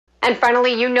And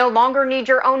finally, you no longer need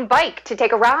your own bike to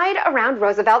take a ride around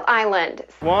Roosevelt Island.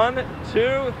 1,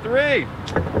 2, 3.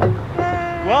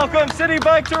 Welcome,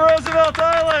 CitiBike to Roosevelt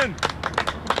Island.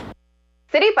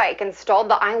 CitiBike installed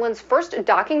the island's first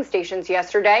docking stations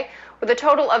yesterday with a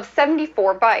total of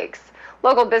 74 bikes.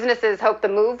 Local businesses hope the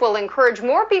move will encourage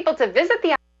more people to visit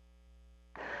the island.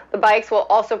 The bikes will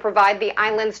also provide the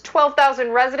island's 12,000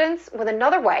 residents with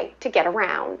another way to get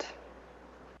around.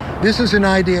 This is an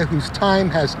idea whose time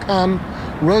has come.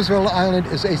 Roosevelt Island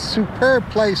is a superb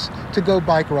place to go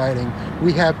bike riding.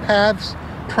 We have paths,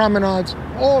 promenades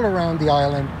all around the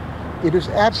island. It is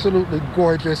absolutely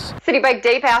gorgeous. CitiBike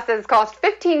day passes cost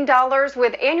 $15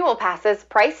 with annual passes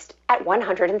priced at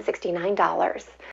 $169.